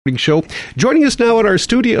Show. Joining us now in our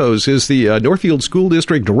studios is the Northfield School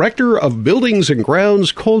District Director of Buildings and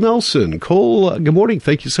Grounds, Cole Nelson. Cole, good morning.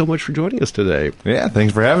 Thank you so much for joining us today. Yeah,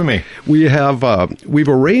 thanks for having me. We've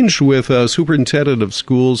arranged with Superintendent of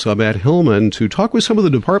Schools, Matt Hillman, to talk with some of the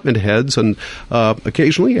department heads, and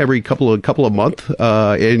occasionally every couple of months.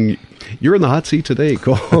 And you're in the hot seat today,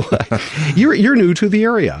 Cole. You're new to the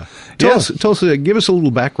area. Tell us, give us a little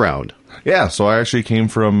background. Yeah, so I actually came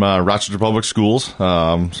from Rochester Public Schools.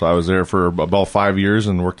 So I was there for about 5 years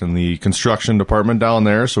and worked in the construction department down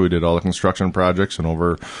there. So we did all the construction projects and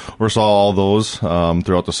oversaw all those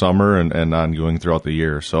throughout the summer and ongoing throughout the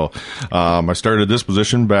year. So I started this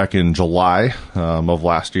position back in July of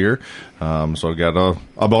last year. So I got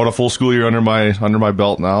about a full school year under my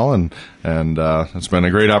belt now, and it's been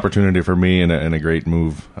a great opportunity for me and a great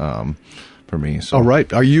move. For me. So. All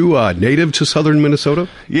right. Are you native to southern Minnesota?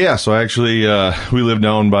 Yeah. So actually, we live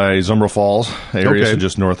down by Zumbro Falls area, so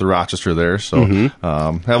just north of Rochester there. So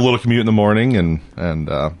have a little commute in the morning,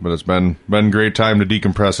 but it's been a great time to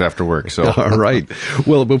decompress after work. So all right.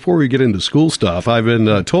 Well, before we get into school stuff, I've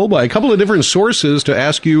been told by a couple of different sources to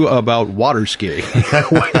ask you about water skiing.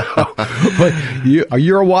 But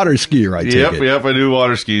you're a water skier, I take it. Yep. I do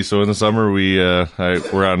water ski. So in the summer,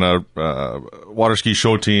 we're on a water ski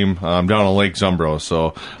show team down on Lake Zumbro.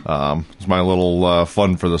 So it's my little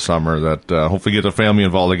fun for the summer that hopefully get the family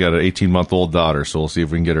involved. I got an 18-month-old daughter, so we'll see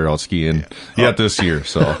if we can get her out skiing yet this year.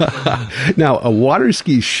 So now, a water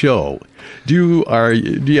ski show. Do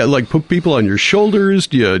you like put people on your shoulders?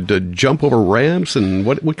 Do you jump over ramps? And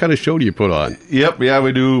what kind of show do you put on? Yep, yeah,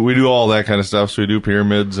 we do all that kind of stuff. So we do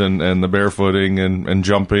pyramids and the barefooting and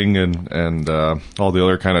jumping and all the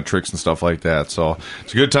other kind of tricks and stuff like that. So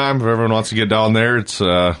it's a good time if everyone wants to get down there. It's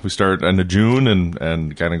we start end of June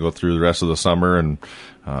and kind of go through the rest of the summer and.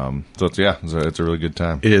 So it's a really good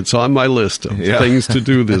time. It's on my list of things to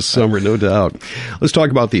do this summer, no doubt. Let's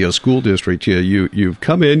talk about the school district. You've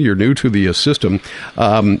come in, you're new to the system.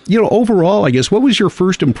 Overall, I guess, what was your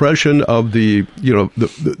first impression of the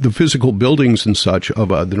physical buildings and such of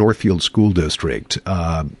the Northfield School District?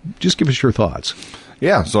 Just give us your thoughts.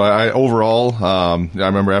 Yeah, so I overall, I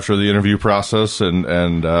remember after the interview process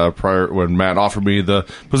and prior when Matt offered me the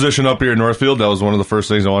position up here in Northfield, that was one of the first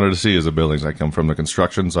things I wanted to see is the buildings. I come from the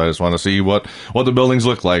construction, so I just want to see what the buildings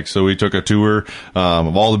look like. So we took a tour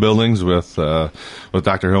of all the buildings with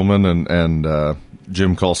Dr. Hillman and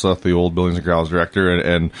Jim Kulseth, the old Buildings and Grounds Director,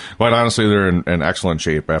 and quite honestly, they're in excellent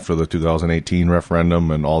shape after the 2018 referendum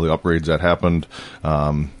and all the upgrades that happened,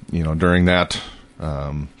 during that.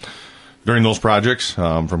 During those projects,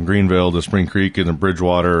 from Greenville to Spring Creek and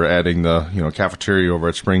Bridgewater, adding the cafeteria over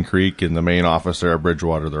at Spring Creek and the main office there at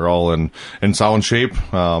Bridgewater, they're all in sound shape.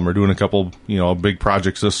 We're doing a couple big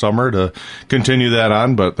projects this summer to continue that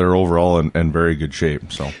on, but they're overall in very good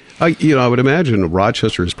shape. So I would imagine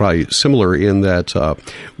Rochester is probably similar in that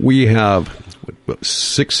we have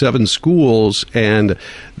 6-7 schools, and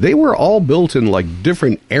they were all built in like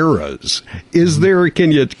different eras.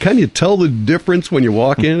 Can you tell the difference when you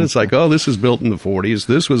walk in? It's like, oh, this was built in the 40s.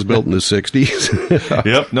 This was built in the 60s.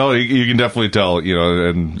 Yep. No, you can definitely tell,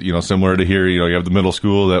 and, similar to here, you have the middle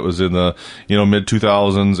school that was in the, mid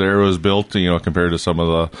 2000s era was built, compared to some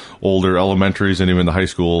of the older elementaries and even the high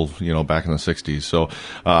school, back in the 60s. So,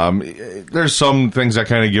 there's some things that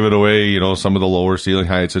kind of give it away, some of the lower ceiling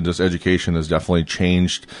heights and just education has definitely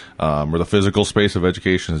changed, or the physical space of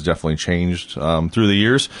education has definitely changed through the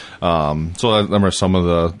years. So them are some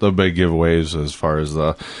of the big giveaways as far as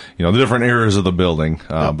the the different eras of the building.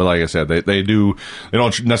 But like I said, they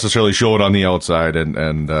don't necessarily show it on the outside,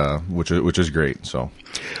 and which is great. So.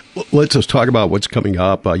 Let's just talk about what's coming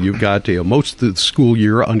up. You've got most of the school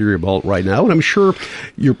year under your belt right now, and I'm sure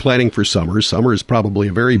you're planning for summer. Summer is probably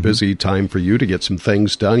a very busy time for you to get some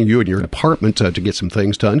things done, you and your department to get some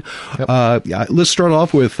things done. Yep. Let's start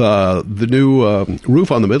off with the new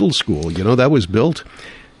roof on the middle school. That was built,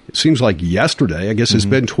 it seems like yesterday. I guess it's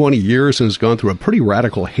been 20 years and it's gone through a pretty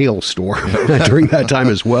radical hailstorm during that time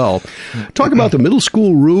as well. Talk about the middle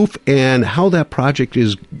school roof and how that project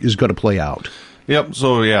is going to play out. Yep.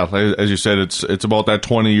 So yeah, as you said, it's about that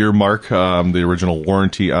 20-year mark. The original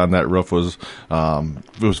warranty on that roof was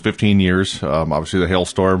 15 years. Obviously, the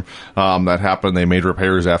hailstorm that happened, they made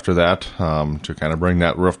repairs after that to kind of bring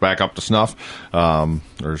that roof back up to snuff.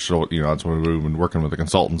 That's what we've been working with the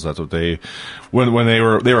consultants. That's what when they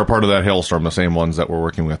were part of that hailstorm, the same ones that we're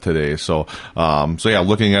working with today. So yeah,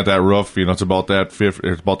 looking at that roof, it's about that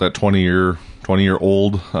 20-year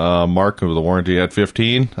 20-year-old mark of the warranty at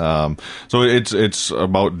 15. So it's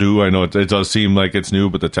about due. I know it does seem like it's new,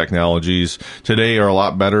 but the technologies today are a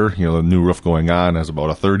lot better. You know, the new roof going on has about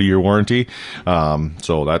a 30-year warranty.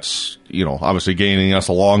 So that's, you know, obviously gaining us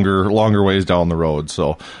a longer ways down the road.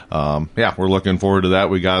 So, we're looking forward to that.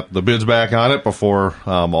 We got the bids back on it before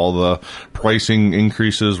all the pricing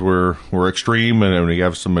increases were extreme, and we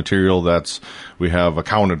have some material we have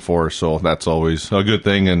accounted for. So that's always a good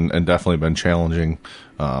thing, and definitely been challenging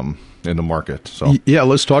in the market. So yeah,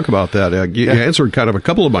 let's talk about that. You answered kind of a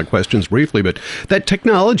couple of my questions briefly, but that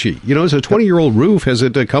technology, you know, as a 20-year-old roof, has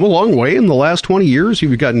it come a long way in the last 20 years?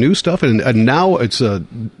 You've got new stuff, and now it's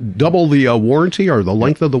double the warranty or the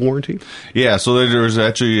length of the warranty? Yeah, so there's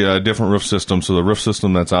actually a different roof system. So the roof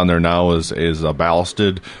system that's on there now is a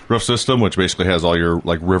ballasted roof system, which basically has all your,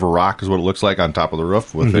 like, river rock is what it looks like on top of the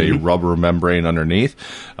roof with a rubber membrane underneath.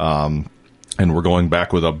 And we're going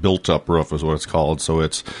back with a built-up roof is what it's called. So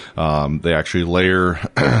it's they actually layer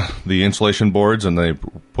the insulation boards, and they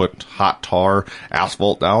put hot tar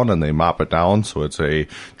asphalt down, and they mop it down. So it's a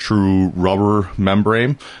true rubber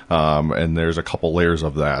membrane, and there's a couple layers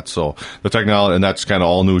of that. So the technology, and that's kind of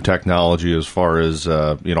all new technology as far as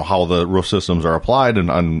how the roof systems are applied,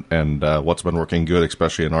 and what's been working good,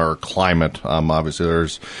 especially in our climate. Obviously,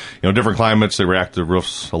 there's different climates, they react to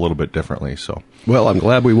roofs a little bit differently. So. Well, I'm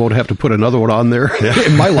glad we won't have to put another one on there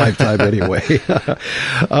in my lifetime anyway.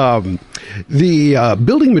 The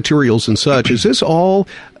building materials and such, is this all,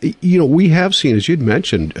 we have seen, as you'd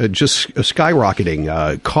mentioned, just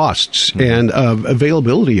skyrocketing costs and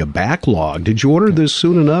availability, a backlog. Did you order this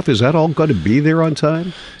soon enough? Is that all going to be there on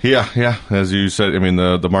time? Yeah. As you said, I mean,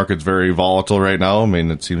 the market's very volatile right now. I mean,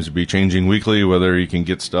 it seems to be changing weekly, whether you can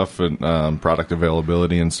get stuff and product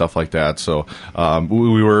availability and stuff like that. So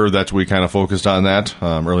we kind of focused on that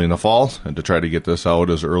early in the fall, and to try to get this out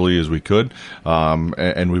as early as we could,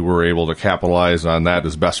 and we were able to capitalize on that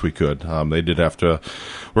as best we could. They did have to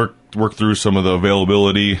work through some of the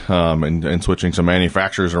availability and switching some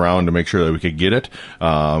manufacturers around to make sure that we could get it,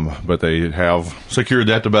 but they have secured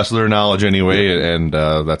that to the best of their knowledge anyway, and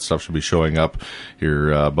that stuff should be showing up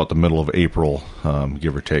here about the middle of April,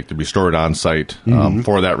 give or take, to be stored on site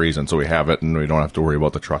for that reason. So we have it, and we don't have to worry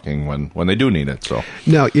about the trucking when they do need it. So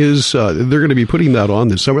now, they're going to be putting that on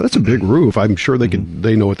this summer? That's a big roof. I'm sure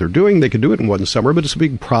they know what they're doing. They could do it in one summer, but it's a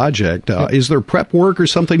big project. Is there prep work or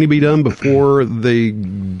something to be done before they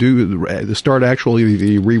start actually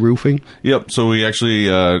the re-roofing? Yep. So we actually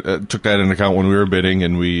took that into account when we were bidding,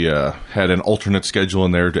 and we had an alternate schedule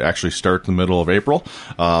in there to actually start in the middle of April.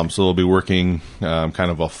 So they'll be working kind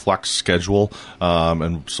of a flex schedule,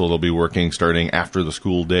 and so they'll be working starting after the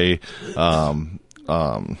school day,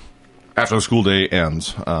 after the school day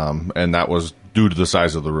ends, and that was due to the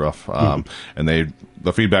size of the roof. And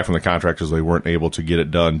the feedback from the contractors, they weren't able to get it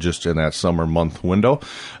done just in that summer month window.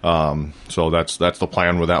 So that's the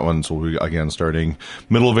plan with that one. So we, again, starting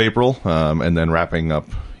middle of April, and then wrapping up,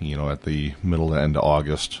 at the middle to end of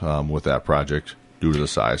August, with that project due to the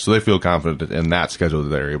size. So they feel confident in that schedule that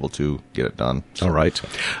they're able to get it done. So. All right.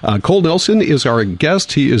 Cole Nelson is our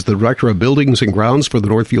guest. He is the Director of Buildings and Grounds for the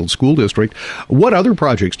Northfield School District. What other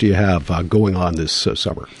projects do you have going on this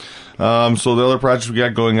summer? So the other projects we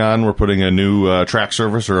got going on, we're putting a new track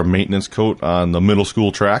surface or a maintenance coat on the middle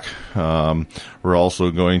school track. We're also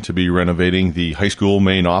going to be renovating the high school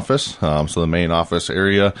main office. So the main office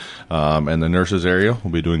area and the nurses area.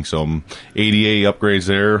 We'll be doing some ADA upgrades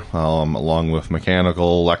there, along with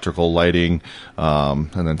mechanical, electrical, lighting,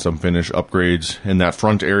 and then some finish upgrades in that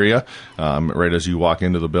front area, right as you walk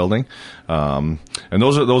into the building. And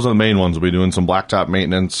those are the main ones. We'll be doing some blacktop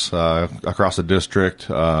maintenance across the district,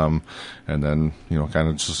 and then kind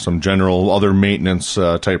of just some general other maintenance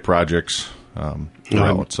type projects.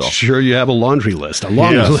 I'm sure you have a laundry list, of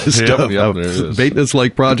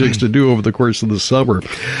maintenance-like projects to do over the course of the summer.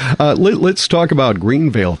 Let's talk about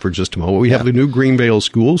Greenvale for just a moment. We have the new Greenvale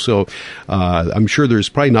school, so I'm sure there's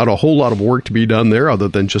probably not a whole lot of work to be done there other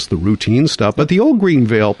than just the routine stuff. But the old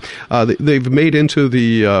Greenvale, they've made into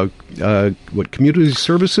the, community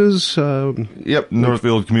services?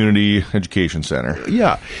 Northfield Community Education Center.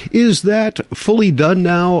 Yeah. Is that fully done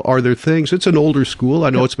now? Are there things? It's an older school. I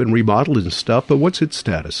know it's been remodeled and stuff, but what's what's its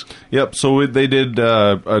status? Yep. So they did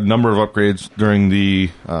a number of upgrades during the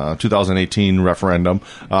 2018 referendum.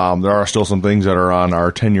 There are still some things that are on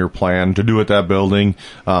our 10-year plan to do with that building,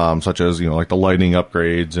 such as like the lighting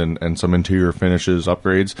upgrades and some interior finishes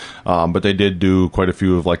upgrades. But they did do quite a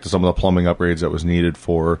few of some of the plumbing upgrades that was needed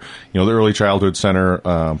for the early childhood center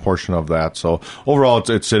portion of that. So overall,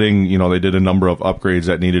 it's sitting. They did a number of upgrades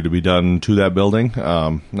that needed to be done to that building,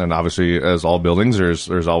 and obviously, as all buildings,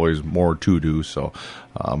 there's always more to do. So,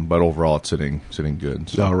 but overall, it's sitting good.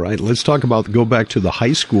 So. All right, let's go back to the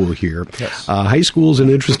high school here. Yes. High school is an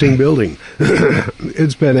interesting building.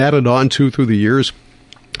 It's been added on to through the years.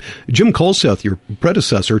 Jim Colseth, your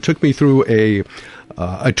predecessor, took me through a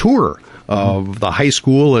tour of the high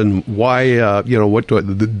school and why, what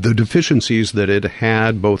the deficiencies that it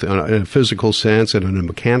had, both in a physical sense and in a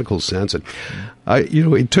mechanical sense. And,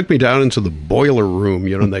 it took me down into the boiler room,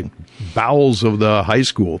 in the bowels of the high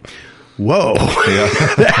school. Whoa.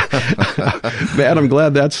 Yeah. Man, I'm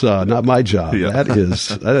glad that's not my job. Yeah. That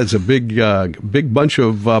is a big bunch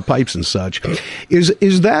of pipes and such.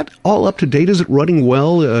 Is that all up to date? Is it running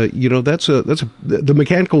well? The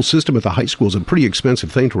mechanical system at the high school is a pretty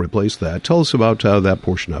expensive thing to replace that. Tell us about that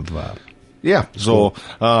portion of Yeah. So,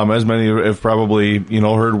 as many have probably,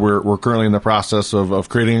 heard, we're currently in the process of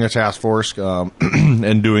creating a task force,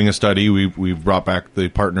 and doing a study. We've brought back the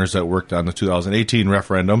partners that worked on the 2018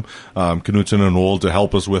 referendum, Knutson and Wold, to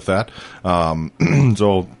help us with that.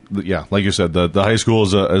 So, yeah, like you said, the high school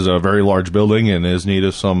is a very large building and is in need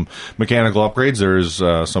of some mechanical upgrades. There's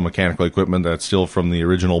some mechanical equipment that's still from the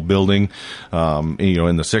original building, in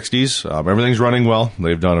the 60s. Everything's running well.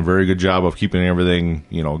 They've done a very good job of keeping everything,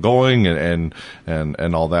 going and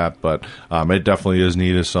all that. But it definitely is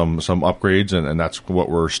needed some upgrades, and that's what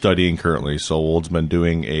we're studying currently. So Wold's been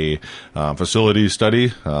doing a facilities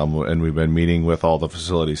study, and we've been meeting with all the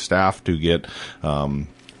facility staff to get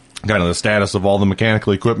kind of the status of all the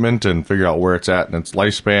mechanical equipment and figure out where it's at in its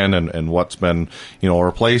lifespan and what's been,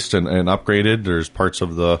 replaced and upgraded. There's parts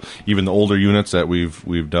of even the older units that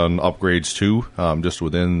we've done upgrades to, just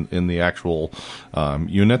in the actual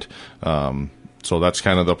unit. So that's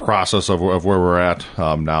kind of the process of where we're at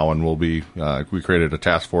now, and we created a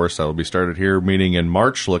task force that will be started here, meeting in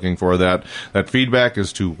March, looking for that feedback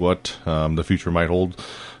as to what the future might hold.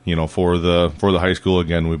 For the high school.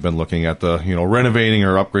 Again, we've been looking at the renovating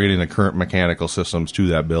or upgrading the current mechanical systems to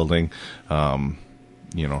that building. To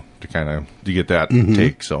get that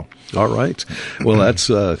take. So, all right. Well, that's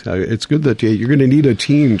it's good that you're going to need a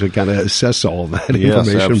team to kind of assess all of that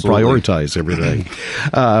information, prioritize everything.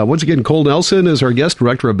 Once again, Cole Nelson is our guest,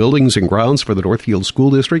 Director of Buildings and Grounds for the Northfield School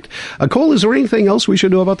District. Cole, is there anything else we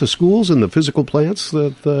should know about the schools and the physical plants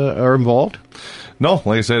that are involved? No,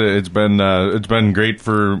 like I said, it's been great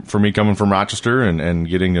for me coming from Rochester and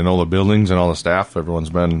getting to know the buildings and all the staff.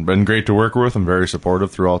 Everyone's been great to work with and very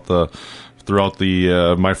supportive throughout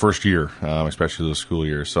my first year, especially the school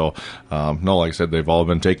year. So, no, like I said, they've all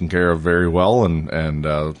been taken care of very well, and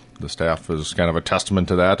the staff is kind of a testament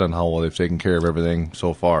to that and how well they've taken care of everything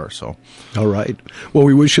so far. So, all right. Well,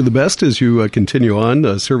 we wish you the best as you continue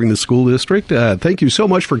on serving the school district. Thank you so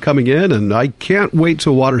much for coming in, and I can't wait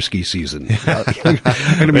till water ski season. I'm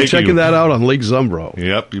going to be checking that out on Lake Zumbro.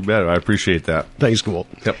 Yep, you bet. I appreciate that. Thanks, Cole.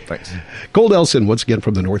 Yep, thanks. Cole Nelson, once again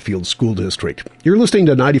from the Northfield School District. You're listening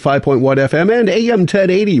to 95.1 FM and AM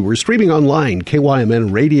 1080. We're streaming online,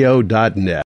 kymnradio.net.